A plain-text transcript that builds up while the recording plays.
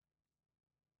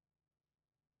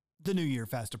The new year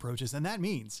fast approaches, and that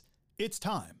means it's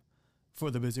time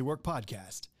for the Busy Work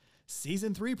Podcast,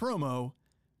 Season 3 promo,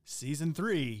 Season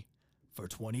 3 for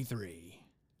 23.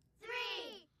 3,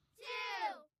 2,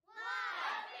 1.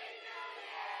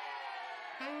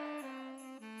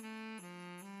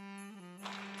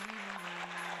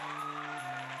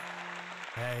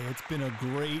 Happy Hey, it's been a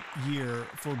great year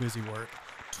for Busy Work.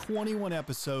 21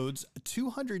 episodes,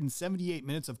 278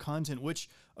 minutes of content, which,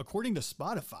 according to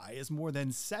Spotify, is more than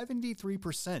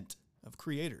 73% of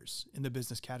creators in the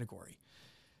business category.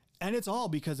 And it's all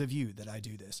because of you that I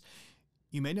do this.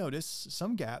 You may notice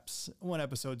some gaps when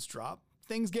episodes drop.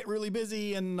 Things get really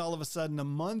busy and all of a sudden a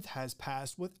month has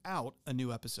passed without a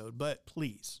new episode. But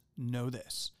please know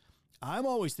this. I'm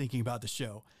always thinking about the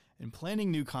show and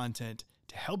planning new content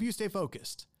to help you stay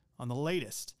focused on the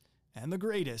latest and the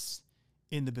greatest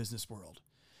in the business world,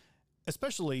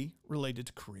 especially related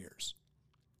to careers.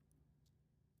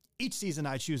 Each season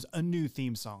I choose a new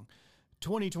theme song.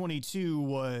 2022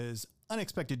 was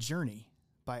Unexpected Journey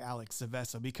by Alex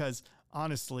Zavessa because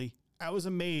honestly, I was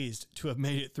amazed to have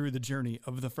made it through the journey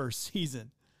of the first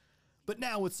season. But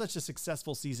now with such a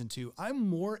successful season 2, I'm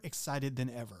more excited than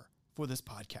ever for this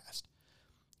podcast.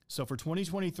 So for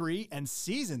 2023 and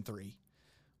season 3,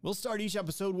 we'll start each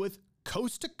episode with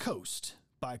Coast to Coast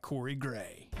by Corey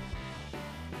Gray.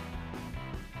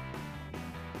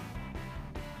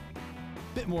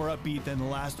 Bit more upbeat than the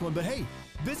last one, but hey,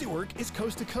 Busy Work is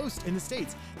coast to coast in the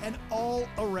States and all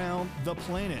around the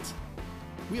planet.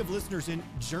 We have listeners in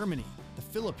Germany, the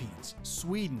Philippines,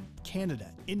 Sweden,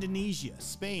 Canada, Indonesia,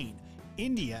 Spain,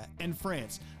 India, and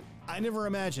France. I never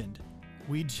imagined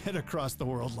we'd jet across the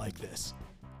world like this.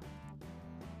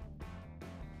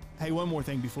 Hey, one more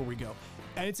thing before we go.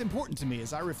 And it's important to me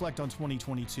as I reflect on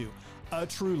 2022. A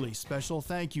truly special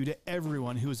thank you to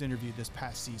everyone who was interviewed this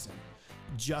past season.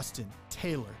 Justin,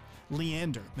 Taylor,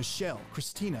 Leander, Michelle,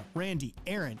 Christina, Randy,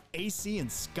 Aaron, AC,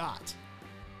 and Scott.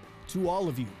 To all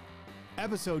of you,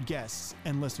 episode guests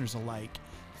and listeners alike,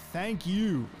 thank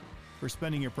you for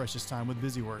spending your precious time with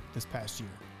Busy Work this past year.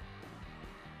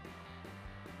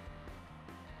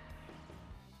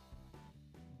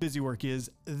 Busy Work is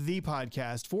the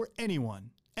podcast for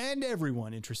anyone and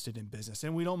everyone interested in business.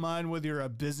 And we don't mind whether you're a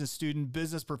business student,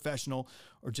 business professional,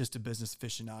 or just a business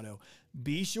aficionado.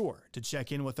 Be sure to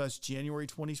check in with us January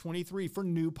 2023 for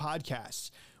new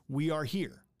podcasts. We are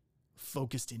here,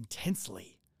 focused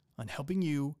intensely on helping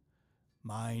you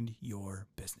mind your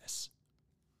business.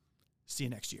 See you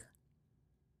next year.